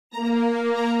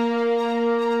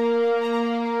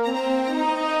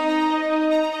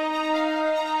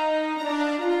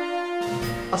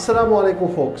Assalamu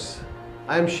alaikum folks.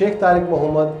 I am Sheikh Tariq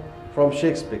Muhammad from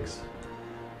Sheikh's Picks.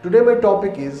 Today my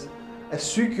topic is a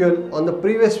sequel on the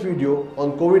previous video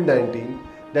on COVID-19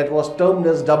 that was termed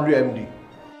as WMD.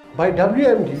 By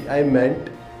WMD I meant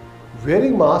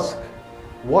wearing mask,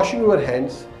 washing your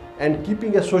hands and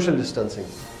keeping a social distancing.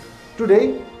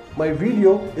 Today my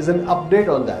video is an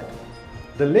update on that.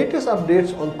 The latest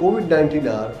updates on COVID-19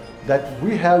 are that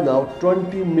we have now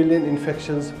 20 million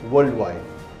infections worldwide.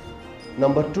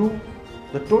 Number 2,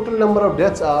 the total number of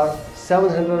deaths are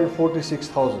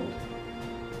 746,000.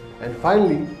 And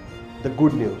finally, the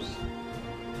good news.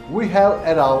 We have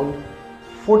around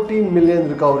 14 million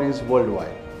recoveries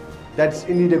worldwide. That's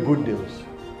indeed a good news.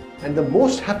 And the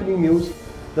most happening news,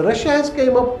 Russia has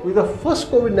come up with the first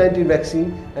COVID-19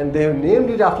 vaccine and they have named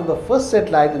it after the first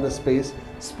satellite in the space,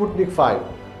 SPUTNIK-V.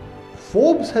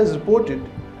 Forbes has reported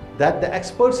that the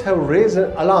experts have raised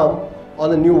an alarm on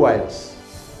the new virus.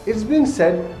 It's been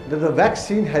said that the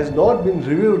vaccine has not been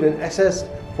reviewed and assessed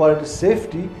for its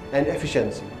safety and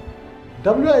efficiency.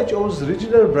 WHO's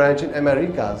regional branch in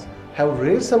Americas have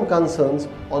raised some concerns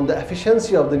on the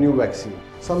efficiency of the new vaccine.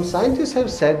 Some scientists have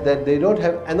said that they don't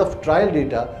have enough trial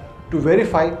data to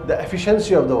verify the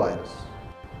efficiency of the virus.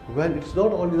 Well, it's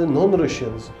not only the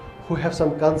non-Russians who have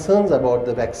some concerns about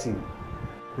the vaccine.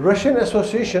 Russian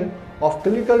Association of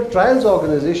Clinical Trials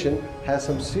Organization has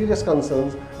some serious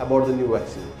concerns about the new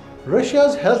vaccine.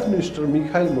 Russia's Health Minister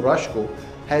Mikhail Murashko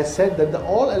has said that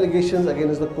all allegations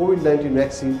against the COVID-19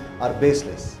 vaccine are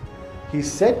baseless. He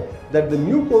said that the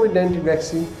new COVID-19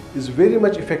 vaccine is very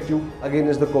much effective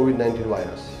against the COVID-19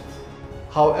 virus.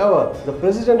 However, the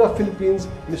President of Philippines,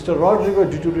 Mr. Rodrigo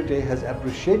Duterte, has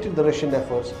appreciated the Russian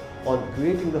efforts on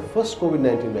creating the first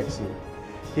COVID-19 vaccine.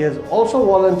 He has also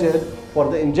volunteered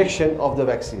for the injection of the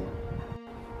vaccine.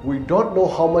 We don't know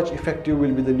how much effective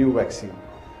will be the new vaccine,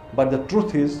 but the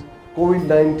truth is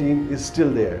COVID-19 is still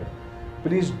there.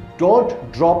 Please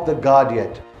don't drop the guard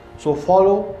yet. So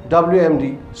follow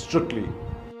WMD strictly.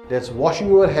 That's washing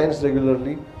your hands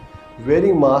regularly,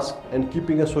 wearing mask and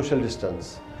keeping a social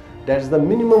distance. That's the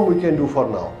minimum we can do for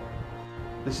now.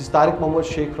 This is Tariq Muhammad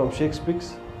Sheikh from Sheikh's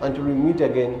Picks. Until we meet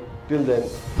again, till then,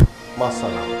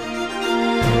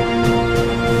 Masalam.